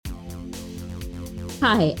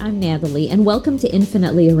Hi, I'm Natalie, and welcome to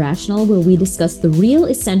Infinitely Irrational, where we discuss the real,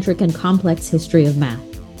 eccentric, and complex history of math.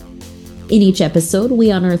 In each episode, we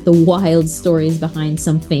unearth the wild stories behind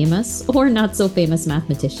some famous or not so famous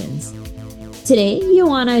mathematicians. Today,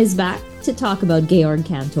 Joanna is back to talk about Georg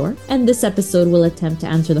Cantor, and this episode will attempt to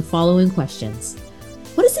answer the following questions.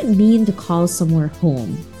 What does it mean to call somewhere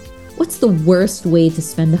home? What's the worst way to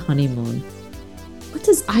spend a honeymoon? What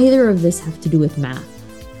does either of this have to do with math?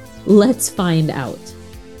 Let's find out.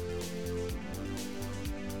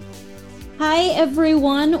 Hi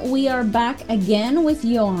everyone, we are back again with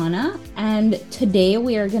Joanna, and today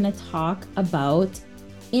we are going to talk about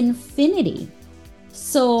infinity.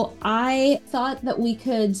 So I thought that we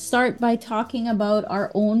could start by talking about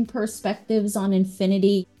our own perspectives on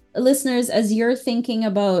infinity. Listeners, as you're thinking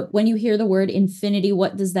about when you hear the word infinity,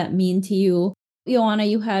 what does that mean to you? Joanna,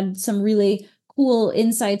 you had some really cool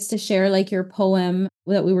insights to share, like your poem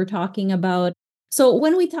that we were talking about. So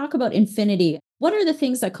when we talk about infinity, what are the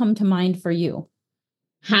things that come to mind for you?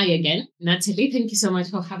 Hi again, Natalie. Thank you so much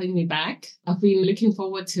for having me back. I've been looking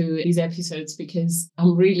forward to these episodes because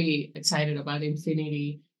I'm really excited about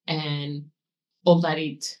infinity and all that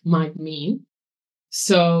it might mean.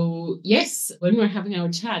 So yes, when we were having our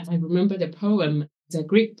chat, I remember the poem. It's a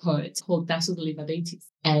Greek poet called Tasso,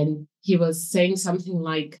 and he was saying something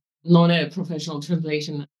like, not a professional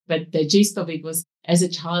translation, but the gist of it was, as a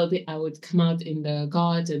child, I would come out in the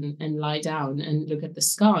garden and lie down and look at the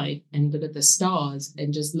sky and look at the stars.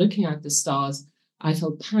 And just looking at the stars, I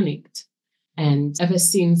felt panicked. And ever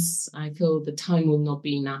since, I feel the time will not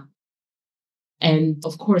be enough. And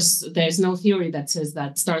of course, there's no theory that says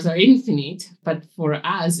that stars are infinite, but for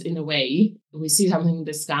us, in a way, we see something in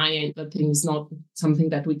the sky and that thing is not something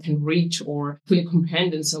that we can reach or fully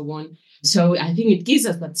comprehend and so on. So I think it gives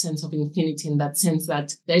us that sense of infinity, in that sense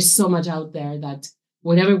that there's so much out there that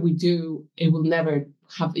whatever we do, it will never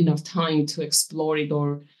have enough time to explore it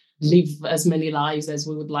or live as many lives as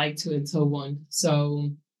we would like to and so on. So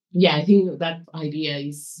yeah, I think that idea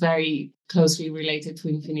is very closely related to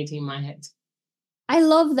infinity in my head. I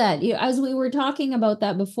love that. As we were talking about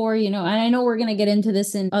that before, and I know we're going to get into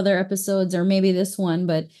this in other episodes or maybe this one,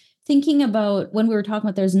 but thinking about when we were talking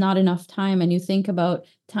about there's not enough time and you think about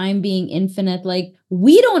time being infinite, like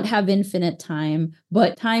we don't have infinite time,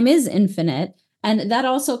 but time is infinite. And that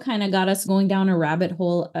also kind of got us going down a rabbit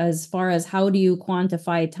hole as far as how do you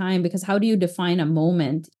quantify time? Because how do you define a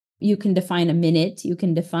moment? You can define a minute, you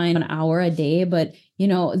can define an hour, a day, but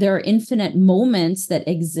there are infinite moments that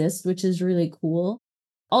exist, which is really cool.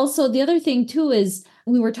 Also, the other thing too is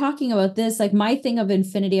we were talking about this, like my thing of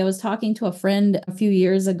infinity. I was talking to a friend a few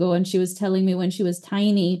years ago and she was telling me when she was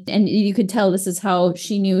tiny, and you could tell this is how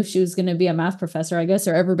she knew she was going to be a math professor, I guess,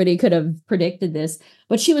 or everybody could have predicted this.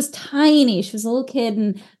 But she was tiny. She was a little kid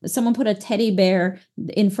and someone put a teddy bear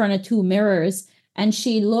in front of two mirrors. And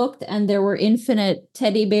she looked and there were infinite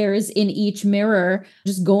teddy bears in each mirror,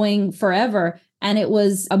 just going forever. And it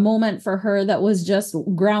was a moment for her that was just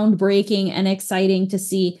groundbreaking and exciting to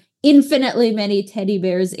see infinitely many teddy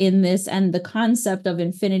bears in this, and the concept of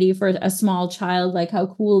infinity for a small child, like how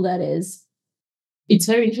cool that is. It's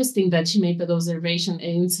very interesting that she made that observation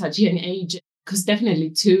in such a young age, because definitely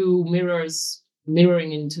two mirrors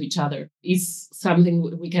mirroring into each other is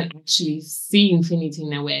something we can actually see infinity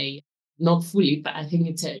in a way. Not fully, but I think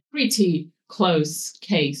it's a pretty close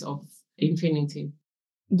case of infinity.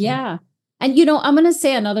 Yeah. And, I'm going to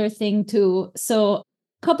say another thing too. So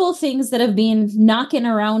a couple of things that have been knocking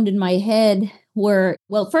around in my head were,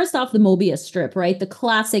 well, first off, the Mobius strip, right? The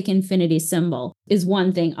classic infinity symbol is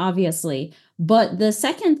one thing, obviously. But the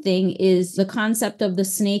second thing is the concept of the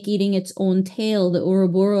snake eating its own tail, the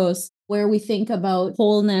Ouroboros, where we think about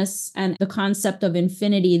wholeness and the concept of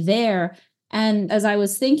infinity there. And as I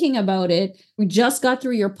was thinking about it, we just got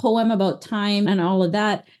through your poem about time and all of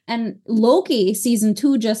that. And Loki season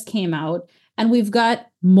 2 just came out, and we've got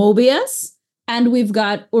Mobius and we've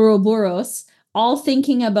got Ouroboros all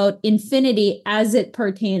thinking about infinity as it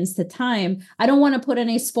pertains to time. I don't want to put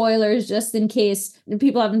any spoilers just in case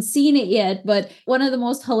people haven't seen it yet, but one of the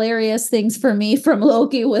most hilarious things for me from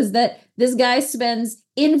Loki was that this guy spends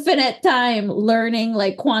infinite time learning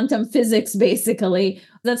like quantum physics, basically.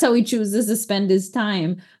 That's how he chooses to spend his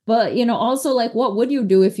time. But, also like, what would you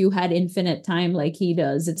do if you had infinite time like he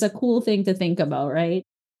does? It's a cool thing to think about, right?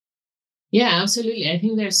 Yeah, absolutely. I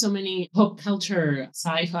think there's so many pop culture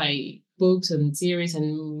sci-fi books and series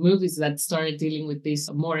and movies that started dealing with this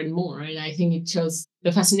more and more. And I think it shows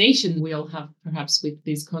the fascination we all have perhaps with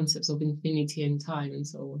these concepts of infinity and time and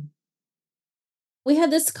so on. We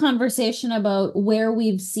had this conversation about where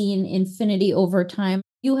we've seen infinity over time.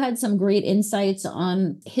 You had some great insights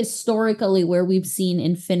on historically where we've seen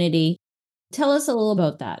infinity. Tell us a little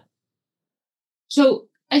about that. So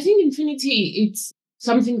I think infinity, it's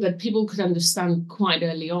something that people could understand quite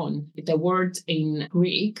early on. The word in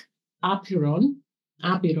Greek, apiron,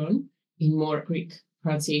 in more Greek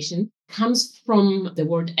pronunciation, comes from the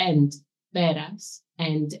word end, peras,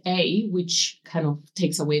 and a, which kind of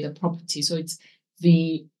takes away the property. So it's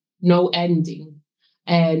the no ending.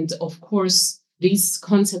 And of course, these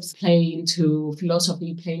concepts play into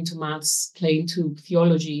philosophy, play into maths, play into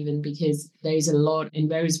theology, even because there is a lot in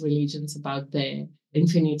various religions about the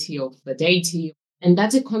infinity of the deity. And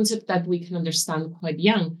that's a concept that we can understand quite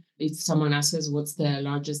young. If someone asks us what's the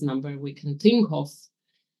largest number we can think of,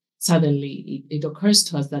 suddenly it occurs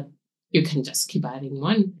to us that you can just keep adding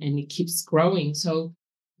one and it keeps growing. So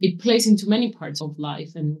it plays into many parts of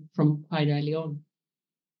life and from quite early on.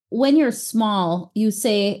 When you're small, you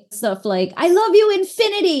say stuff like, I love you,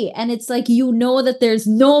 infinity. And it's like, you know that there's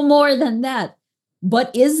no more than that.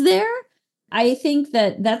 But is there? I think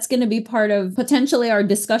that that's going to be part of potentially our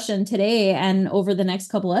discussion today and over the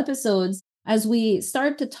next couple episodes as we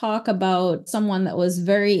start to talk about someone that was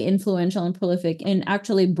very influential and prolific in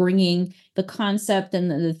actually bringing the concept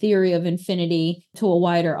and the theory of infinity to a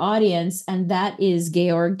wider audience. And that is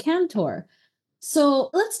Georg Cantor. So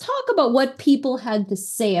let's talk about what people had to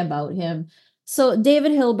say about him. So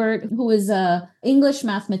David Hilbert, who is a English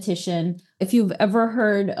mathematician, if you've ever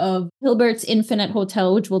heard of Hilbert's Infinite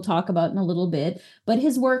Hotel, which we'll talk about in a little bit, but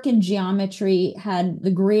his work in geometry had the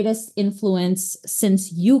greatest influence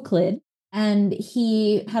since Euclid. And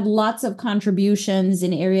he had lots of contributions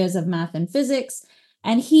in areas of math and physics.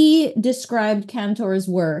 And he described Cantor's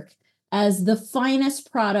work as the finest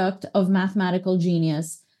product of mathematical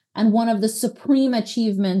genius and one of the supreme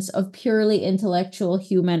achievements of purely intellectual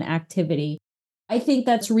human activity. I think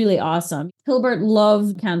that's really awesome. Hilbert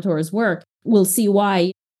loved Cantor's work. We'll see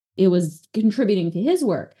why it was contributing to his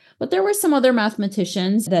work. But there were some other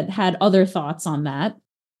mathematicians that had other thoughts on that.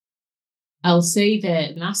 I'll say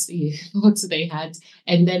the nasty thoughts they had,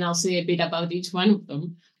 and then I'll say a bit about each one of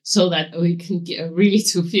them so that we can get really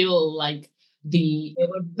to feel like they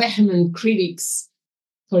were vehement critics.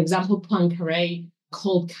 For example, Poincaré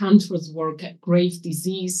called Cantor's work a grave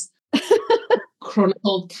disease,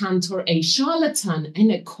 chronicled Cantor a charlatan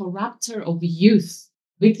and a corrupter of youth.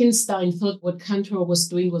 Wittgenstein thought what Cantor was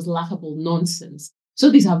doing was laughable nonsense. So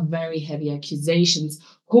these are very heavy accusations.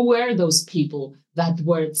 Who were those people that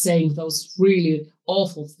were saying those really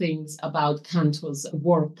awful things about Cantor's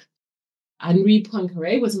work? Henri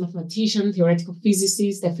Poincaré was a mathematician, theoretical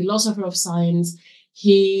physicist, a philosopher of science.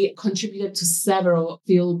 He contributed to several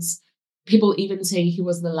fields. People even say he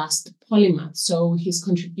was the last polymath, so his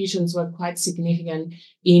contributions were quite significant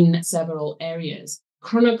in several areas.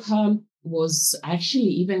 Kronecker was actually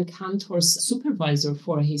even Cantor's supervisor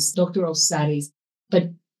for his doctoral studies,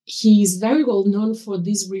 but he is very well known for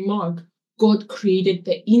this remark: God created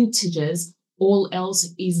the integers, all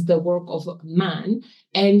else is the work of man.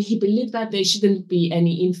 And he believed that there shouldn't be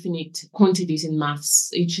any infinite quantities in maths.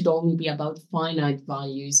 It should only be about finite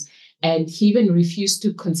values. And he even refused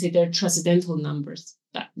to consider transcendental numbers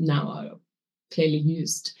that now are clearly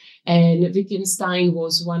used. And Wittgenstein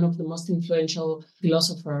was one of the most influential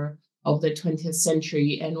philosophers of the 20th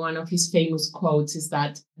century. And one of his famous quotes is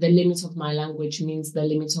that the limits of my language means the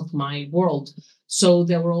limits of my world. So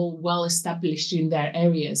they were all well established in their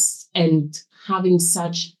areas. And having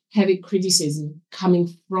such heavy criticism coming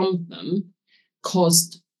from them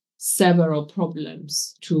caused several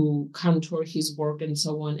problems to Cantor, his work, and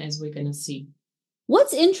so on, as we're going to see.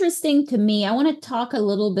 What's interesting to me, I want to talk a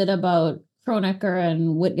little bit about Kronecker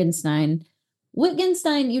and Wittgenstein.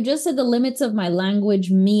 Wittgenstein, you just said the limits of my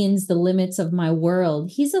language means the limits of my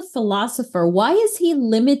world. He's a philosopher. Why is he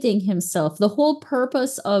limiting himself? The whole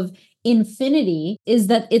purpose of infinity is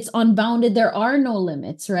that it's unbounded. There are no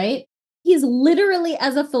limits, right? He's literally,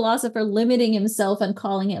 as a philosopher, limiting himself and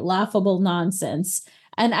calling it laughable nonsense.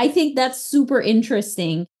 And I think that's super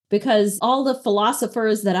interesting because all the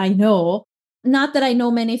philosophers that I know, not that I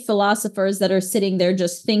know many philosophers that are sitting there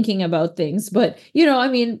just thinking about things, but,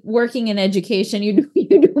 working in education, you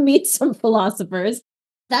do meet some philosophers.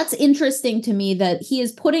 That's interesting to me that he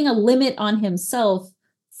is putting a limit on himself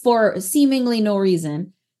for seemingly no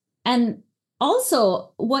reason. And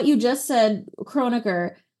also what you just said,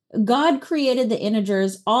 Kronecker, God created the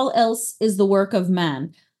integers, all else is the work of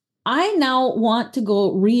man. I now want to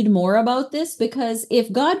go read more about this because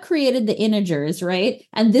if God created the integers, right,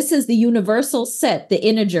 and this is the universal set, the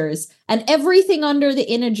integers, and everything under the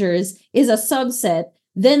integers is a subset,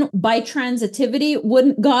 then by transitivity,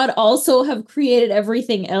 wouldn't God also have created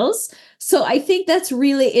everything else? So I think that's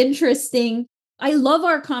really interesting. I love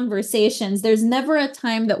our conversations. There's never a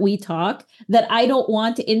time that we talk that I don't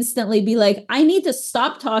want to instantly be like, I need to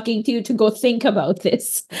stop talking to you to go think about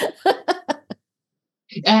this.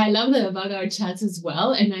 I love that about our chats as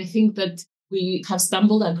well. And I think that we have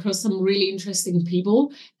stumbled across some really interesting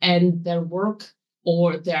people, and their work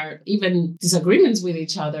or their even disagreements with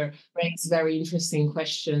each other raise very interesting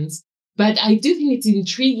questions. But I do think it's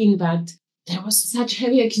intriguing that there was such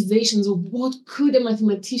heavy accusations of what could a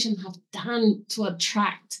mathematician have done to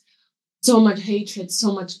attract so much hatred,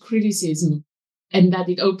 so much criticism, and that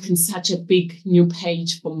it opens such a big new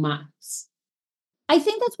page for maths. I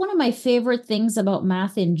think that's one of my favorite things about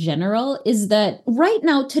math in general is that right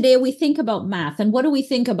now, today, we think about math. And what do we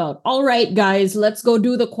think about? All right, guys, let's go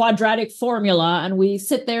do the quadratic formula. And we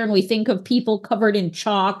sit there and we think of people covered in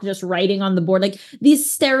chalk, just writing on the board, like these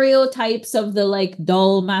stereotypes of the like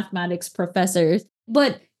dull mathematics professors.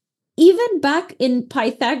 But even back in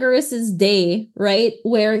Pythagoras's day, right,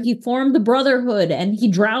 where he formed the brotherhood and he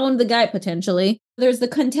drowned the guy potentially, there's the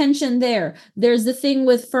contention there. There's the thing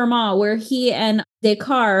with Fermat where he and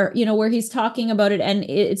Descartes, where he's talking about it and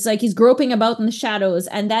it's like he's groping about in the shadows,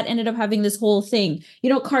 and that ended up having this whole thing.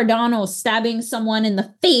 Cardano stabbing someone in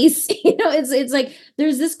the face. It's like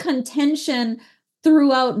there's this contention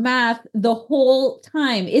throughout math the whole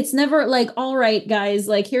time. It's never like, all right, guys,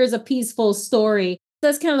 like here's a peaceful story.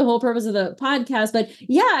 That's kind of the whole purpose of the podcast. But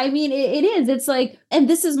yeah, I mean, it is. It's like, and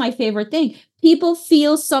this is my favorite thing. People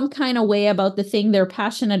feel some kind of way about the thing they're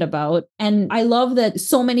passionate about. And I love that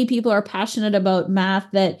so many people are passionate about math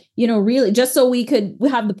that, really just so we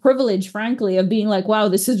have the privilege, frankly, of being like, wow,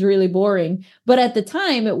 this is really boring. But at the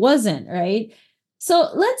time, it wasn't, right? So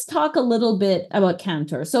let's talk a little bit about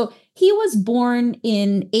Cantor. So he was born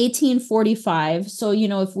in 1845. So,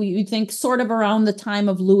 if we think sort of around the time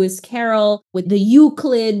of Lewis Carroll with the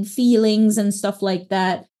Euclid feelings and stuff like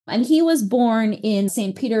that. And he was born in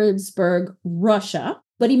St. Petersburg, Russia.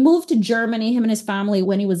 But he moved to Germany, him and his family,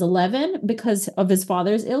 when he was 11 because of his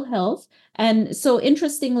father's ill health. And so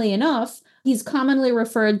interestingly enough, he's commonly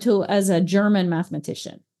referred to as a German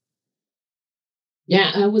mathematician.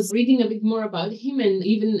 Yeah, I was reading a bit more about him, and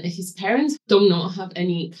even his parents don't not have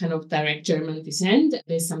any kind of direct German descent.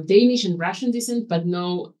 There's some Danish and Russian descent, but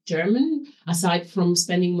no German, aside from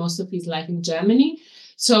spending most of his life in Germany.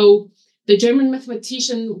 So the German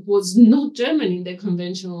mathematician was not German in the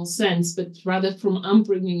conventional sense, but rather from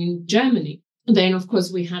upbringing in Germany. Then, of course,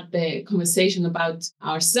 we had the conversation about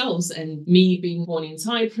ourselves and me being born in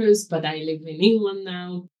Cyprus, but I live in England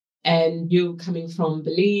now. And you coming from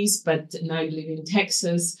Belize, but now you live in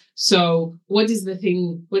Texas. So what is the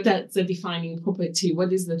thing, that's the defining property?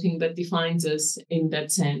 What is the thing that defines us in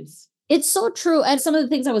that sense? It's so true. And some of the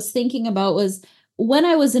things I was thinking about was when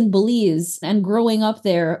I was in Belize and growing up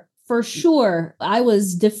there, for sure, I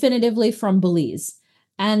was definitively from Belize.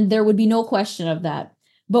 And there would be no question of that.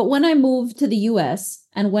 But when I moved to the US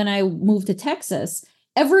and when I moved to Texas,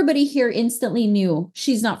 everybody here instantly knew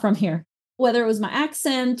she's not from here, whether it was my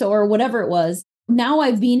accent or whatever it was. Now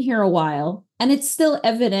I've been here a while and it's still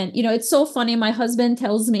evident. It's so funny. My husband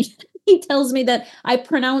tells me, he tells me that I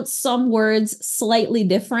pronounce some words slightly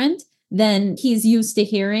different than he's used to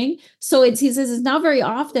hearing. So he says it's not very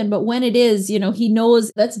often, but when it is, he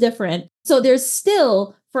knows that's different. So there's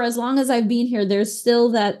still, for as long as I've been here, there's still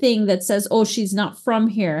that thing that says, oh, she's not from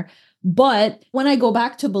here. But when I go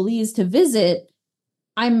back to Belize to visit,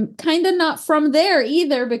 I'm kind of not from there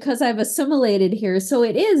either because I've assimilated here. So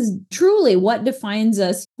it is truly what defines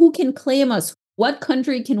us. Who can claim us? What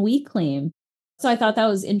country can we claim? So I thought that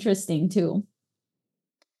was interesting too.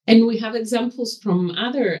 And we have examples from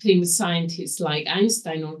other famous scientists like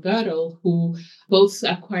Einstein or Gödel, who both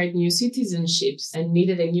acquired new citizenships and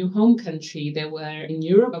needed a new home country. They were in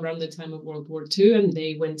Europe around the time of World War II, and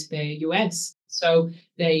they went to the US. So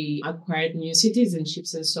they acquired new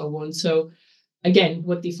citizenships and so on. So again,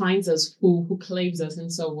 what defines us, who claims us,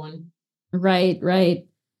 and so on. Right, right.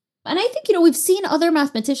 And I think, we've seen other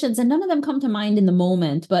mathematicians and none of them come to mind in the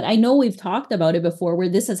moment, but I know we've talked about it before where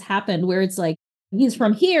this has happened, where it's like, he's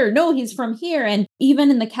from here. No, he's from here. And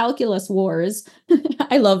even in the calculus wars,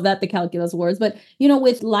 I love that, the calculus wars, but,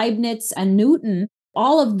 with Leibniz and Newton,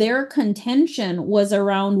 all of their contention was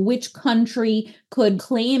around which country could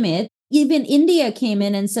claim it. Even India came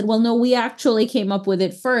in and said, well, no, we actually came up with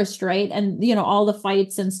it first, right? And, all the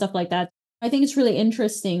fights and stuff like that. I think it's really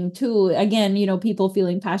interesting too. Again, people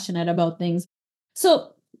feeling passionate about things.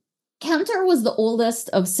 So Cantor was the oldest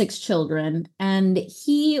of 6 children, and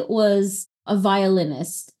he was a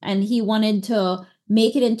violinist, and he wanted to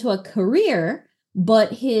make it into a career,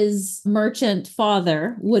 but his merchant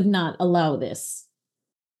father would not allow this.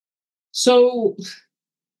 So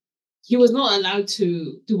he was not allowed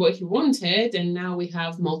to do what he wanted, and now we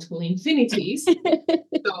have multiple infinities.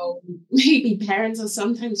 So maybe parents are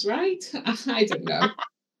sometimes right. I don't know.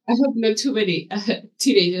 I hope not too many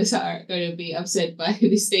teenagers are going to be upset by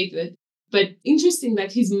this statement. But interesting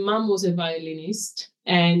that his mom was a violinist,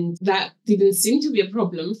 and that didn't seem to be a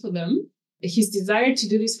problem for them. His desire to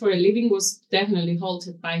do this for a living was definitely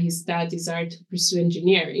halted by his dad's desire to pursue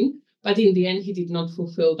engineering. But in the end, he did not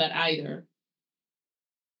fulfill that either.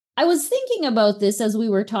 I was thinking about this as we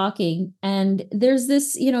were talking, and there's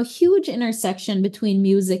this, huge intersection between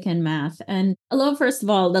music and math. And I love, first of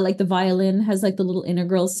all, that like the violin has like the little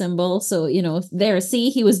integral symbol. So, there, see,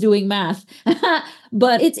 he was doing math.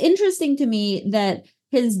 But it's interesting to me that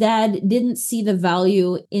his dad didn't see the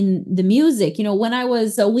value in the music. When I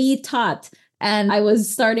was a wee tot, and I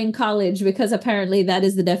was starting college, because apparently that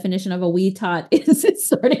is the definition of a wee tot, is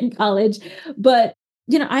starting college. But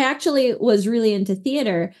I actually was really into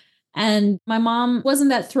theater, and my mom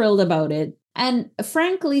wasn't that thrilled about it. And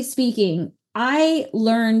frankly speaking, I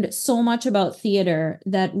learned so much about theater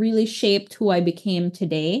that really shaped who I became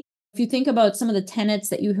today. If you think about some of the tenets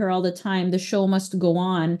that you hear all the time, the show must go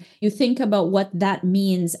on, you think about what that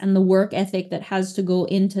means and the work ethic that has to go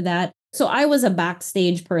into that. So I was a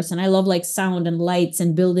backstage person. I love like sound and lights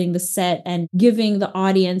and building the set and giving the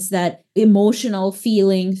audience that emotional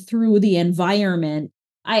feeling through the environment.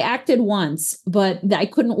 I acted once, but I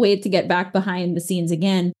couldn't wait to get back behind the scenes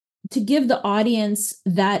again. To give the audience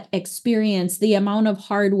that experience, the amount of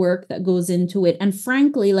hard work that goes into it. And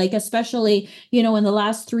frankly, like, especially, in the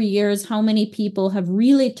last 3 years, how many people have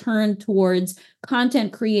really turned towards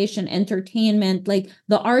content creation, entertainment. Like,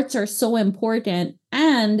 the arts are so important,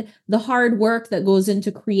 and the hard work that goes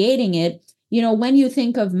into creating it. When you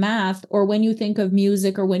think of math, or when you think of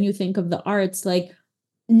music, or when you think of the arts, like,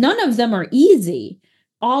 none of them are easy.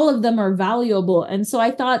 All of them are valuable. And so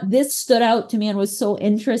I thought this stood out to me and was so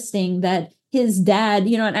interesting that his dad,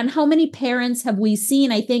 and how many parents have we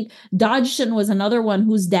seen? I think Dodgson was another one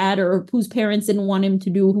whose dad or whose parents didn't want him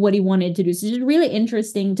to do what he wanted to do. So it's really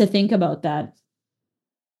interesting to think about that.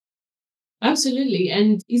 Absolutely.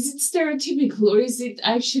 And is it stereotypical, or is it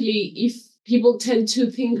actually, if people tend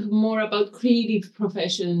to think more about creative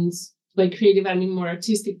professions, by creative, I mean more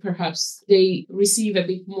artistic, perhaps they receive a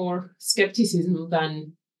bit more skepticism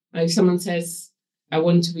than if someone says, I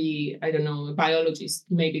want to be, I don't know, a biologist.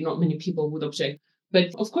 Maybe not many people would object.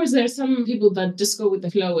 But of course, there are some people that just go with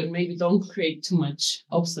the flow and maybe don't create too much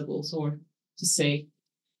obstacles, or just say,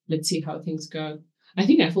 let's see how things go. I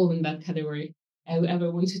think I fall in that category. I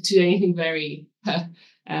ever wanted to do anything very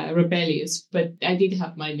rebellious, but I did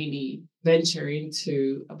have my mini venture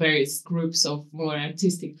into various groups of more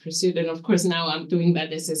artistic pursuit. And of course, now I'm doing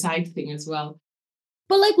that as a side thing as well.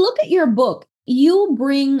 But like, look at your book. You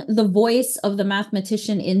bring the voice of the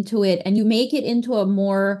mathematician into it, and you make it into a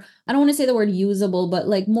more, I don't want to say the word usable, but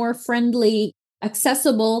like more friendly,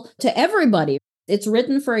 accessible to everybody. It's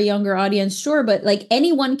written for a younger audience, sure, but like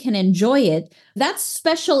anyone can enjoy it. That's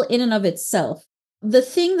special in and of itself. The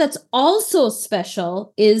thing that's also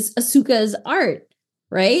special is Asuka's art,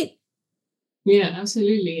 right? Yeah,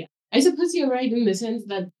 absolutely. I suppose you're right in the sense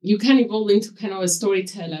that you can evolve into kind of a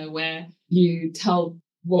storyteller where you tell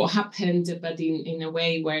what happened, but in a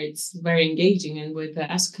way where it's very engaging, and with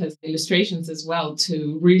Asuka's illustrations as well,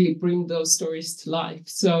 to really bring those stories to life.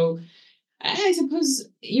 So I suppose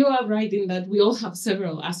you are right in that we all have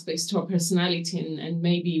several aspects to our personality, and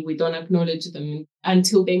maybe we don't acknowledge them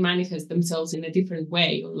until they manifest themselves in a different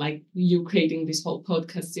way, like you creating this whole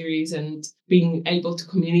podcast series and being able to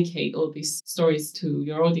communicate all these stories to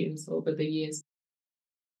your audience over the years.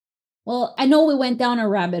 Well, I know we went down a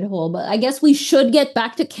rabbit hole, but I guess we should get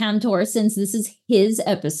back to Cantor since this is his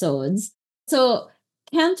episodes. So,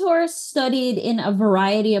 Cantor studied in a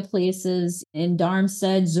variety of places in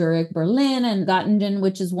Darmstadt, Zurich, Berlin, and Göttingen,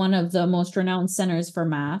 which is one of the most renowned centers for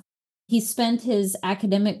math. He spent his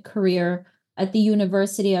academic career at the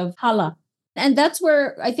University of Halle. And that's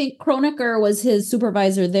where I think Kronecker was his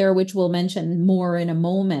supervisor there, which we'll mention more in a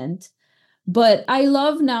moment. But I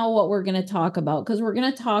love now what we're going to talk about, because we're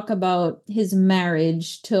going to talk about his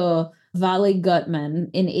marriage to Valley Gutman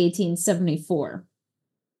in 1874.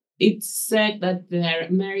 It's said that their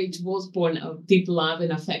marriage was born of deep love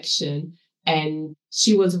and affection, and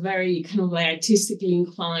she was a very kind of like artistically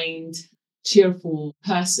inclined, cheerful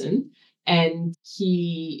person, and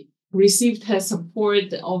he received her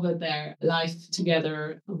support over their life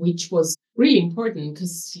together, which was really important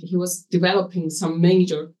because he was developing some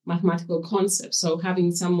major mathematical concepts. So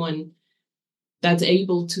having someone that's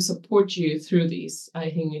able to support you through this,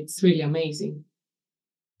 I think it's really amazing.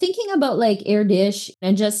 Thinking about like Erdish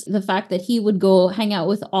and just the fact that he would go hang out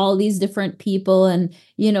with all these different people and,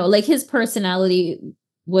 like his personality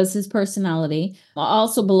was his personality,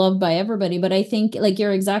 also beloved by everybody. But I think like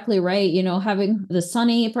you're exactly right, having the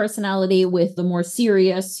sunny personality with the more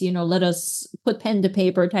serious, let us put pen to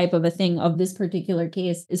paper type of a thing of this particular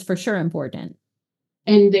case is for sure important.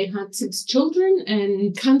 And they had 6 children,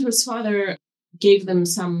 and Cantor's father gave them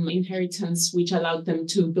some inheritance, which allowed them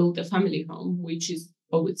to build a family home, which is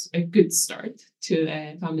always a good start to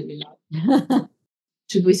a family life.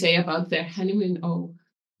 Should we say about their honeymoon? Oh,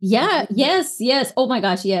 yeah, yes. Oh my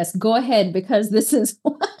gosh, yes. Go ahead, because this is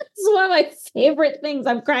one of my favorite things.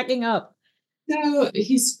 I'm cracking up. So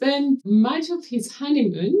he spent much of his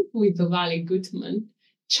honeymoon with the Valley Goodman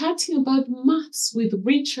chatting about maths with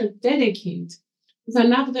Richard Dedekind, who's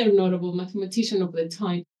another notable mathematician of the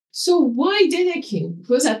time. So why Dedekind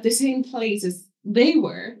was at the same place as they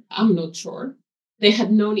were? I'm not sure. They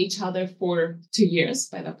had known each other for 2 years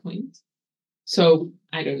by that point. So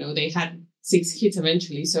I don't know. They had 6 kids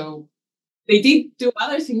eventually. So they did do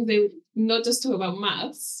other things. They would not just talk about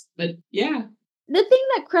maths, but yeah. The thing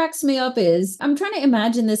that cracks me up is I'm trying to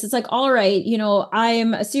imagine this. It's like, all right,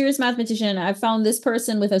 I'm a serious mathematician. I found this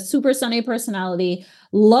person with a super sunny personality.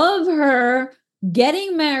 Love her,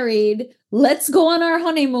 getting married. Let's go on our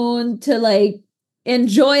honeymoon to like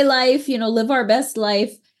enjoy life, live our best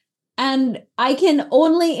life. And I can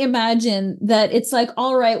only imagine that it's like,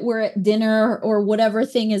 all right, we're at dinner or whatever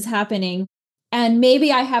thing is happening. And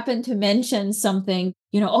maybe I happen to mention something,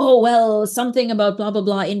 oh, well, something about blah, blah,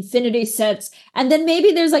 blah, infinity sets. And then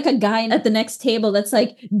maybe there's like a guy at the next table that's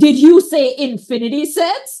like, did you say infinity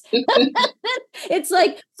sets? It's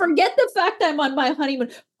like, forget the fact I'm on my honeymoon.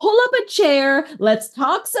 Pull up a chair. Let's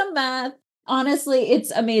talk some math. Honestly, it's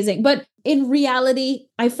amazing. But in reality,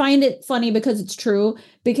 I find it funny because it's true.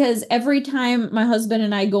 Because every time my husband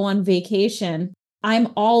and I go on vacation, I'm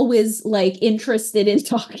always like interested in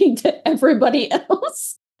talking to everybody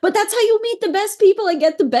else. But that's how you meet the best people and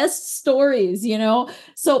get the best stories,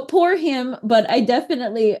 So poor him, but I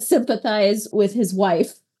definitely sympathize with his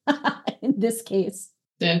wife in this case.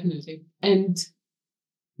 Definitely. And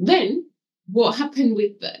then what happened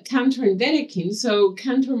with Cantor and Dedekind? So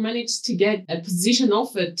Cantor managed to get a position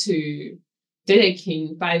offered to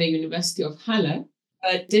Dedekind by the University of Halle,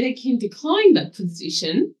 but Dedekind declined that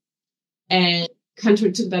position, and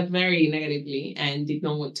Cantor took that very negatively and did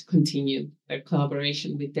not want to continue their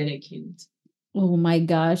collaboration with Dedekind. Oh my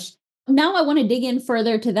gosh. Now I want to dig in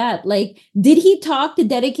further to that. Like, did he talk to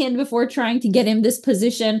Dedekind before trying to get him this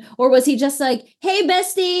position? Or was he just like, hey,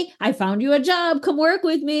 bestie, I found you a job. Come work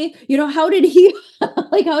with me. How did he,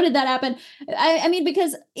 how did that happen? I mean,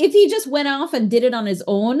 because if he just went off and did it on his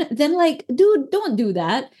own, then like, dude, don't do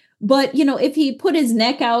that. But, if he put his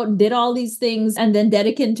neck out, did all these things, and then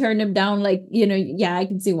Dedekind turned him down, like, yeah, I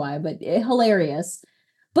can see why, but hilarious.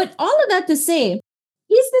 But all of that to say,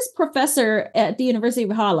 he's this professor at the University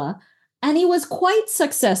of Halle, and he was quite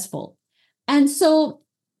successful. And so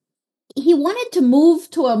he wanted to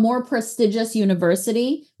move to a more prestigious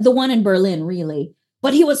university, the one in Berlin, really.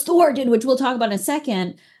 But he was thwarted, which we'll talk about in a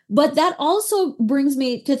second. But that also brings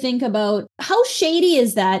me to think about how shady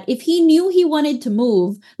is that if he knew he wanted to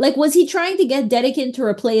move? Like, was he trying to get Dedekind to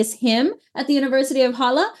replace him at the University of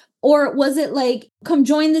Halle? Or was it like, come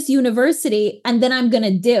join this university and then I'm going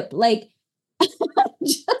to dip? Like,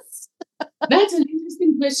 just... That's an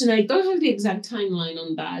interesting question. I don't have the exact timeline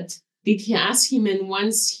on that. Did he ask him, and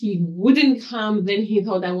once he wouldn't come, then he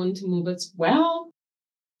thought, I want to move as well?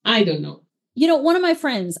 I don't know. One of my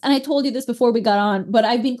friends, and I told you this before we got on, but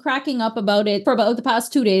I've been cracking up about it for about the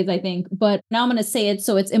past 2 days, I think. But now I'm going to say it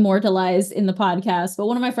so it's immortalized in the podcast. But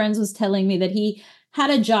one of my friends was telling me that he had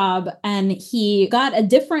a job and he got a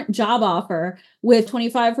different job offer with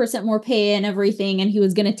 25% more pay and everything. And he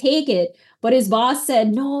was going to take it. But his boss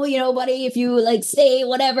said, no, buddy, if you like stay,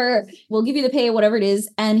 whatever, we'll give you the pay, whatever it is.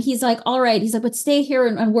 And he's like, all right. He's like, but stay here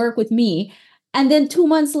and work with me. And then 2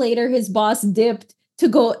 months later, his boss dipped to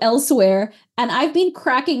go elsewhere. And I've been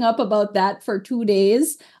cracking up about that for 2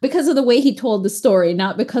 days because of the way he told the story,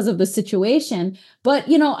 not because of the situation. But,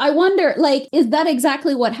 I wonder, like, is that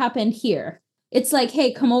exactly what happened here? It's like,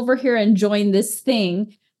 hey, come over here and join this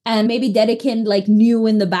thing. And maybe Dedekind like knew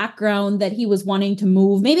in the background that he was wanting to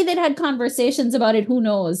move. Maybe they'd had conversations about it. Who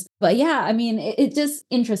knows? But yeah, I mean, it's just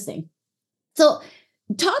interesting. So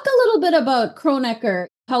talk a little bit about Kronecker,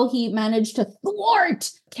 how he managed to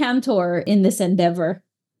thwart Cantor in this endeavor.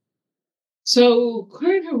 So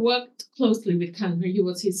Kronecker worked closely with Cantor. He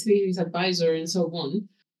was his thesis advisor and so on.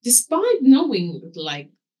 Despite knowing like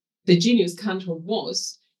the genius Cantor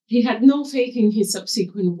was, he had no faith in his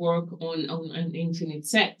subsequent work on an infinite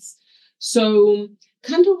sets. So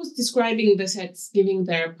Cantor was describing the sets, giving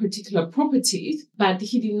their particular properties, but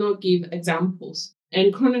he did not give examples.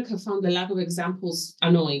 And Kronecker found a lack of examples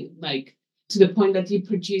annoying, like to the point that he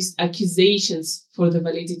produced accusations for the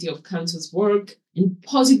validity of Cantor's work, and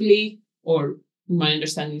possibly, or my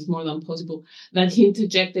understanding is more than possible, that he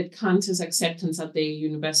interjected Cantor's acceptance at the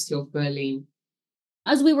University of Berlin.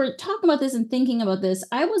 As we were talking about this and thinking about this,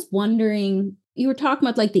 I was wondering, you were talking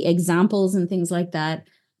about like the examples and things like that.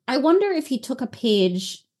 I wonder if he took a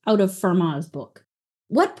page out of Fermat's book.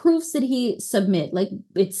 What proofs did he submit? Like,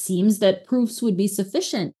 it seems that proofs would be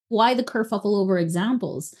sufficient. Why the kerfuffle over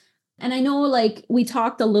examples? And I know, like, we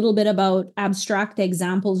talked a little bit about abstract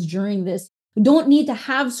examples during this. We don't need to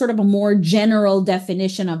have sort of a more general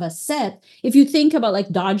definition of a set. If you think about like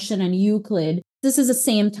Dodgson and Euclid, this is the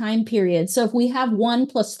same time period. So if we have 1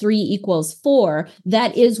 + 3 = 4,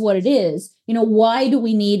 that is what it is. Why do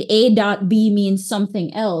we need A dot B means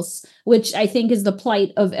something else, which I think is the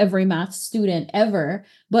plight of every math student ever.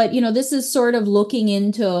 But, this is sort of looking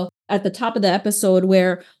into at the top of the episode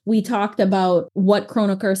where we talked about what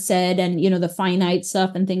Kronecker said and, the finite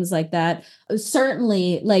stuff and things like that.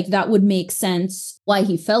 Certainly, like, that would make sense why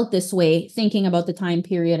he felt this way, thinking about the time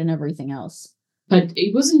period and everything else. But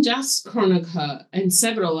it wasn't just Kronecker and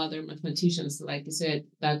several other mathematicians, like you said,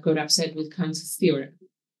 that got upset with Cantor's theorem.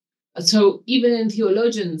 So even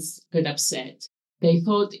theologians got upset. They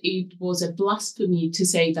thought it was a blasphemy to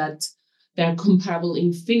say that there are comparable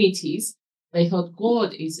infinities. They thought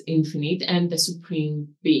God is infinite and the supreme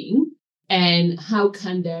being. And how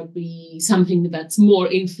can there be something that's more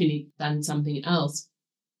infinite than something else?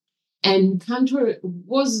 And Cantor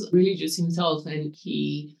was religious himself, and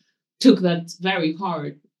he took that very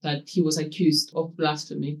hard, that he was accused of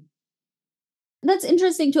blasphemy. That's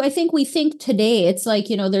interesting too. I think we think today it's like,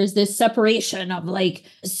 there's this separation of like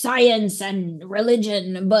science and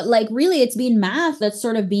religion, but like really it's been math that's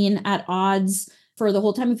sort of been at odds for the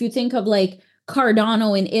whole time. If you think of like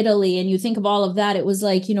Cardano in Italy and you think of all of that, it was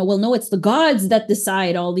like, well, no, it's the gods that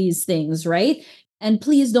decide all these things, right? And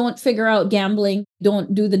please don't figure out gambling.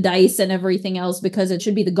 Don't do the dice and everything else because it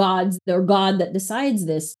should be the gods or God that decides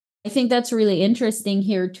this. I think that's really interesting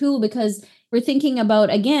here too, because we're thinking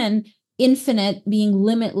about, again, infinite being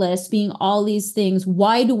limitless, being all these things.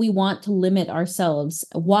 Why do we want to limit ourselves?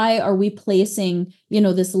 Why are we placing,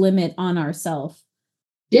 this limit on ourselves?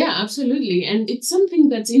 Yeah, absolutely. And it's something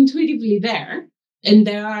that's intuitively there. And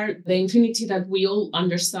there are the infinity that we all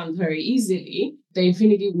understand very easily, the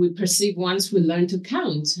infinity we perceive once we learn to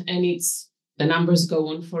count. And it's the numbers go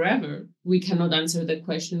on forever. We cannot answer the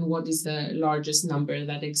question, what is the largest number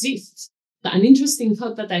that exists? An interesting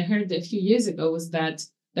thought that I heard a few years ago was that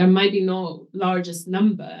there might be no largest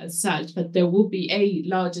number as such, but there will be a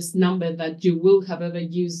largest number that you will have ever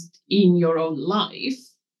used in your own life,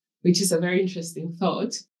 which is a very interesting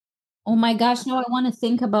thought. Oh my gosh, now I want to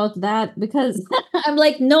think about that because I'm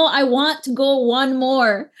like, no, I want to go one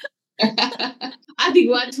more. Adding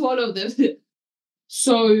one to all of them.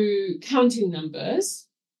 So counting numbers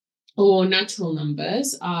or natural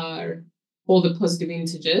numbers are all the positive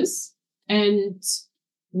integers, and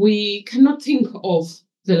we cannot think of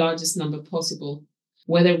the largest number possible.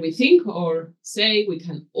 Whether we think or say, we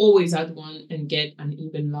can always add one and get an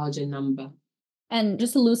even larger number. And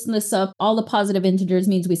just to loosen this up, all the positive integers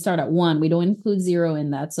means we start at 1. We don't include 0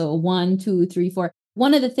 in that. So 1, 2, 3, 4.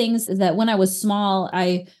 One of the things is that when I was small,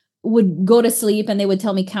 I would go to sleep and they would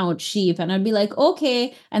tell me count sheep. And I'd be like,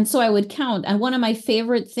 okay. And so I would count. And one of my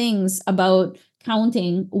favorite things about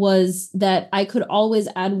counting was that I could always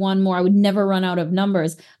add one more. I would never run out of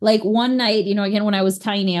numbers. Like one night, again, when I was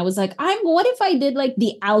tiny, I was like, what if I did like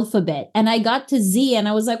the alphabet and I got to Z and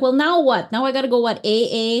I was like, well, now what? Now I got to go what?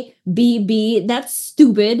 A, B, B. That's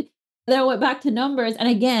stupid. Then I went back to numbers. And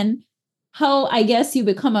again, how I guess you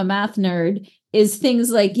become a math nerd is things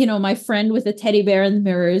like, my friend with the teddy bear and the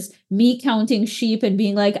mirrors, me counting sheep and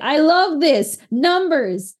being like, I love this,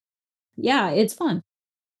 numbers. Yeah, it's fun.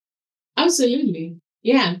 Absolutely.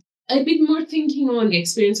 Yeah. A bit more thinking on the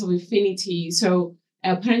experience of infinity. So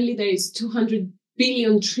apparently there is 200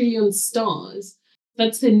 billion trillion stars.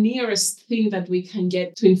 That's the nearest thing that we can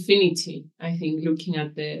get to infinity, I think, looking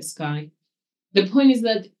at the sky. The point is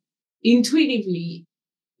that intuitively,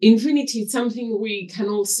 infinity is something we can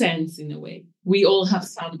all sense in a way. We all have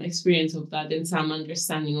some experience of that and some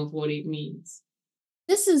understanding of what it means.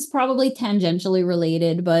 This is probably tangentially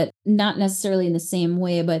related, but not necessarily in the same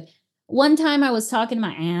way. But one time I was talking to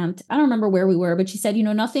my aunt, I don't remember where we were, but she said,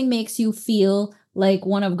 nothing makes you feel like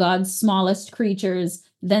one of God's smallest creatures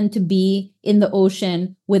than to be in the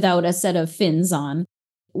ocean without a set of fins on.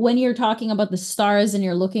 when you're talking about the stars and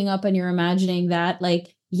you're looking up and you're imagining that,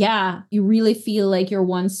 like, yeah, you really feel like you're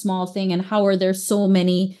one small thing. And how are there so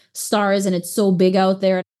many stars and it's so big out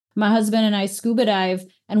there? My husband and I scuba dive.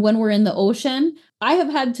 And when we're in the ocean, I have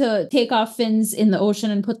had to take off fins in the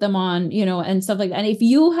ocean and put them on, and stuff like that. And if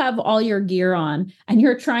you have all your gear on and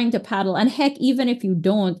you're trying to paddle, and heck, even if you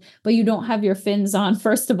don't, but you don't have your fins on,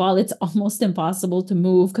 first of all, it's almost impossible to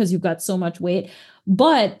move because you've got so much weight.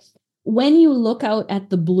 But when you look out at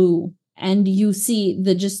the blue and you see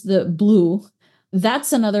just the blue,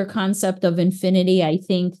 that's another concept of infinity, I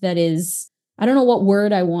think, that is, I don't know what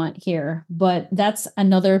word I want here, but that's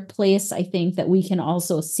another place I think that we can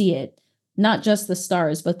also see it. Not just the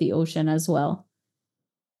stars, but the ocean as well.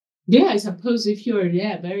 Yeah, I suppose if you're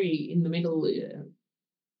very in the middle,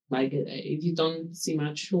 if you don't see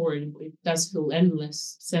much shore, it does feel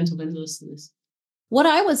endless, sense of endlessness. What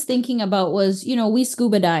I was thinking about was, we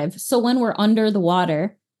scuba dive. So when we're under the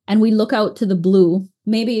water and we look out to the blue,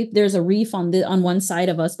 maybe there's a reef on one side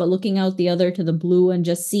of us, but looking out the other to the blue and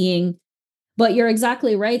just seeing. But you're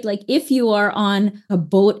exactly right. Like if you are on a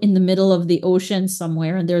boat in the middle of the ocean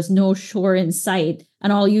somewhere and there's no shore in sight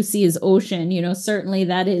and all you see is ocean, certainly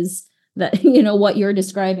that is what you're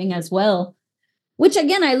describing as well. Which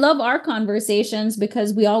again, I love our conversations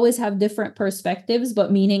because we always have different perspectives,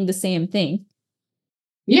 but meaning the same thing.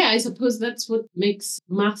 Yeah, I suppose that's what makes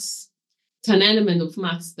maths. It's an element of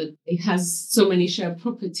maths that it has so many shared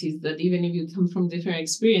properties that even if you come from different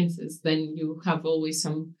experiences, then you have always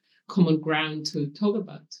some common ground to talk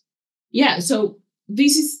about. Yeah, so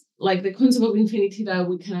this is like the concept of infinity that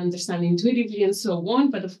we can understand intuitively and so on.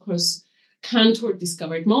 But of course, Cantor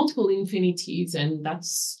discovered multiple infinities, and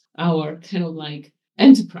that's our kind of like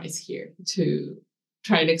enterprise here to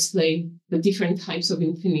try to explain the different types of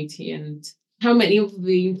infinity and how many of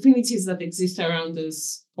the infinities that exist around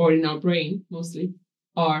us or in our brain mostly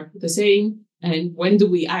are the same. And when do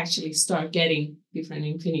we actually start getting different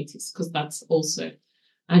infinities? Because that's also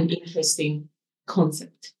an interesting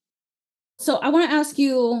concept. So I want to ask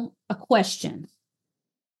you a question.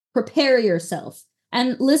 Prepare yourself.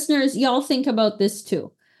 And listeners, y'all think about this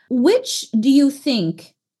too. Which do you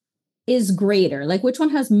think is greater? Like which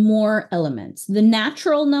one has more elements? The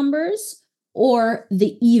natural numbers or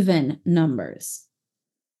the even numbers?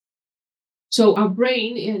 So our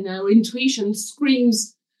brain and our intuition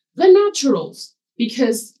screams the naturals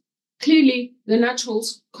because clearly the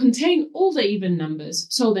naturals contain all the even numbers.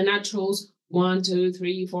 So the naturals 1, 2,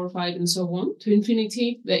 3, 4, 5, and so on to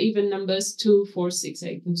infinity, the even numbers 2, 4, 6,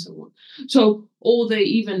 8, and so on. So all the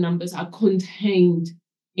even numbers are contained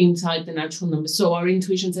inside the natural numbers. So our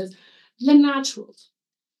intuition says the naturals.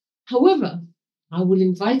 However, I will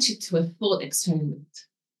invite you to a thought experiment.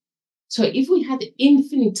 So if we had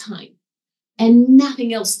infinite time and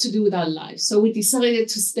nothing else to do with our lives, so we decided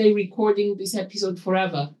to stay recording this episode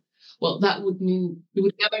forever, well, that would mean we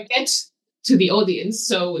would never get to the audience.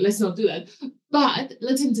 So let's not do that. But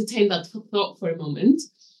let's entertain that thought for a moment.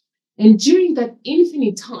 And during that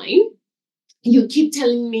infinite time, you keep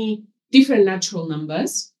telling me different natural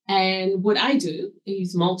numbers. And what I do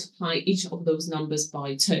is multiply each of those numbers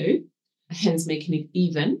by 2, hence making it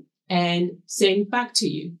even, and saying back to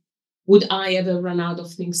you, would I ever run out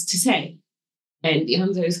of things to say? And the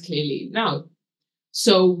answer is clearly no.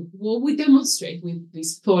 So what we demonstrate with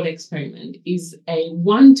this thought experiment is a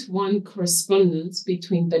one-to-one correspondence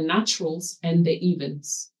between the naturals and the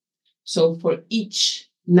evens. So for each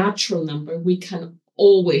natural number, we can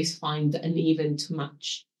always find an even to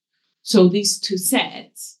match. So these two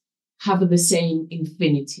sets have the same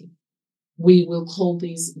infinity. We will call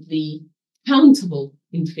this the countable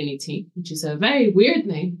infinity, which is a very weird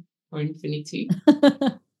name for infinity.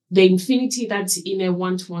 The infinity that's in a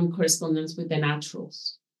one-to-one correspondence with the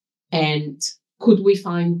naturals. And could we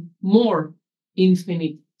find more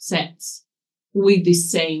infinite sets with the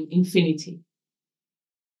same infinity?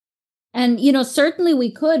 And, certainly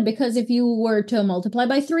we could, because if you were to multiply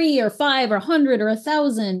by 3 or 5 or 100 or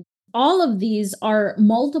 1,000, all of these are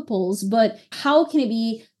multiples, but how can it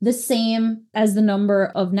be the same as the number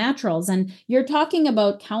of naturals? And you're talking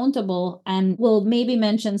about countable, and we'll maybe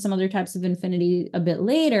mention some other types of infinity a bit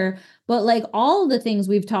later, but like all the things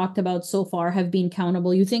we've talked about so far have been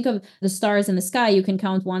countable. You think of the stars in the sky, you can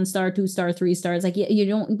count 1 star, 2 star, 3 stars. Like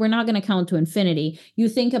we're not going to count to infinity. You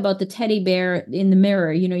think about the teddy bear in the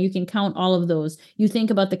mirror, you can count all of those. You think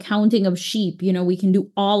about the counting of sheep, we can do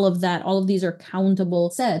all of that. All of these are countable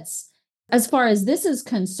sets. As far as this is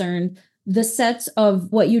concerned, the sets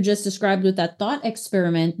of what you just described with that thought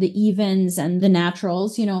experiment, the evens and the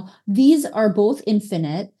naturals, these are both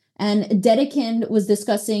infinite. And Dedekind was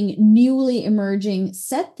discussing newly emerging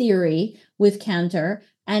set theory with Cantor.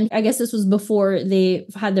 and I guess this was before they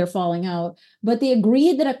had their falling out, but they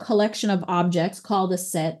agreed that a collection of objects called a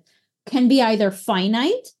set can be either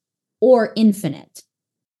finite or infinite.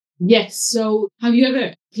 Yes. So have you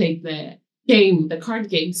ever played the card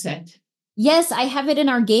game set? Yes, I have it in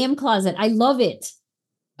our game closet. I love it.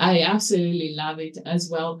 I absolutely love it as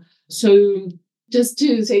well. So just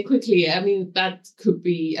to say quickly, I mean, that could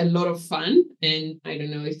be a lot of fun. And I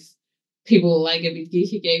don't know if people like a bit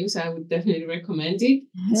geeky games, I would definitely recommend it.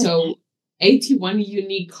 So 81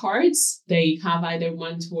 unique cards. They have either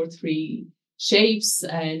 1, 2, or 3 shapes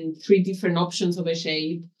and 3 different options of a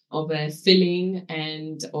shape, of a filling,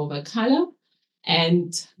 and of a color.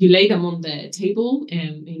 And you lay them on the table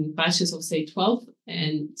in batches of, say, 12.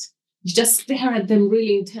 And you just stare at them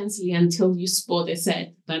really intensely until you spot a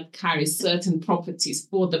set that carries certain properties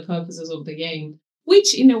for the purposes of the game,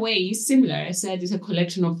 which in a way is similar. I said it's a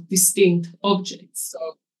collection of distinct objects. So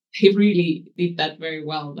he really did that very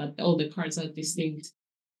well, that all the cards are distinct.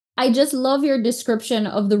 I just love your description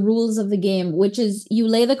of the rules of the game, which is you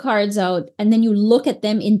lay the cards out and then you look at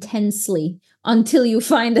them intensely until you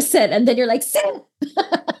find a set, and then you're like, set!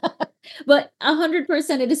 But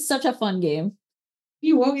 100%, it is such a fun game.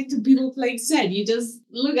 You walk into people playing set, you just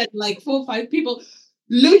look at like 4 or 5 people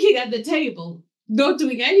looking at the table, not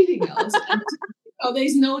doing anything else. And,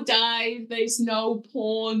 there's no dive, there's no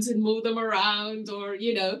pawns and move them around, or,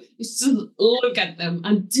 it's just look at them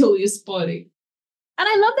until you spot it. And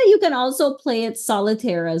I love that you can also play it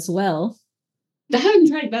solitaire as well. I haven't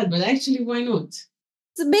tried that, but actually, why not?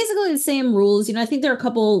 It's basically the same rules. I think there are a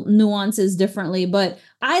couple nuances differently, but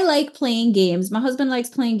I like playing games. My husband likes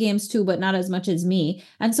playing games too, but not as much as me.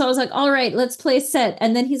 And so I was like, all right, let's play set.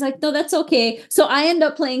 And then he's like, no, that's okay. So I end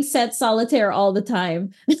up playing set solitaire all the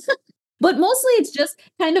time. But mostly it's just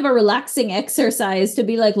kind of a relaxing exercise to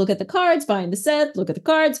be like, look at the cards, find the set, look at the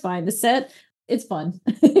cards, find the set. It's fun.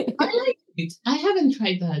 I like it. I haven't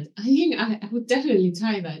tried that. I think I would definitely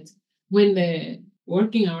try that when the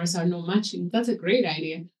working hours are not matching. That's a great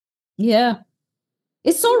idea. Yeah.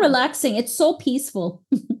 It's so relaxing. It's so peaceful.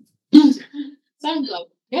 Sounds like.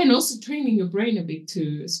 Yeah, and also training your brain a bit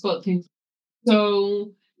to spot things.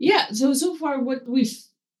 So, yeah. So far what we've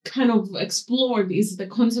kind of explored is the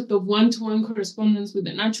concept of one-to-one correspondence with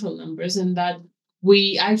the natural numbers, and that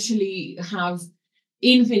we actually have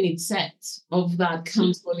infinite sets of that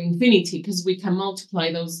countable infinity, because we can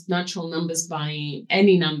multiply those natural numbers by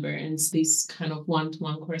any number, and it's this kind of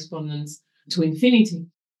one-to-one correspondence to infinity.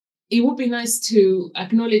 It would be nice to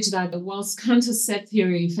acknowledge that whilst Cantor's set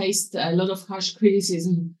theory faced a lot of harsh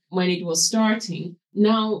criticism when it was starting,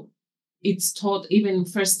 now it's taught even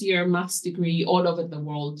first-year maths degree all over the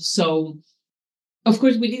world. So, of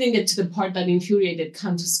course, we didn't get to the part that infuriated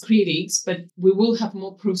Cantor's critics, but we will have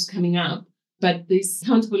more proofs coming up. But this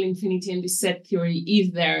countable infinity and this set theory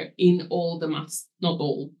is there in all the maths, not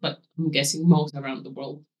all, but I'm guessing most around the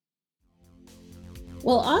world.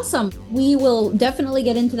 Well, awesome. We will definitely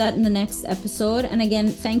get into that in the next episode. And again,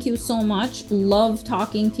 thank you so much. Love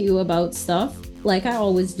talking to you about stuff. Like I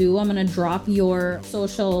always do, I'm going to drop your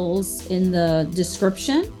socials in the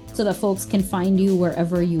description so that folks can find you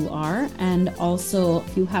wherever you are. And also,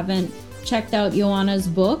 if you haven't checked out Ioana's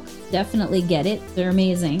book, definitely get it. They're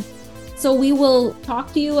amazing. So we will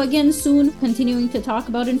talk to you again soon, continuing to talk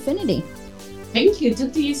about infinity. Thank you.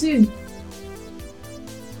 Talk to you soon.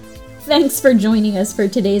 Thanks for joining us for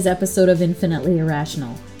today's episode of Infinitely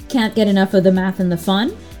Irrational. Can't get enough of the math and the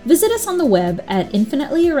fun? Visit us on the web at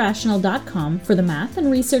infinitelyirrational.com for the math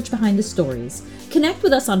and research behind the stories. Connect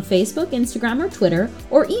with us on Facebook, Instagram, or Twitter,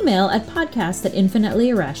 or email at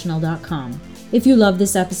podcast@infinitelyirrational.com. If you love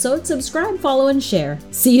this episode, subscribe, follow, and share.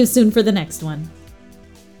 See you soon for the next one.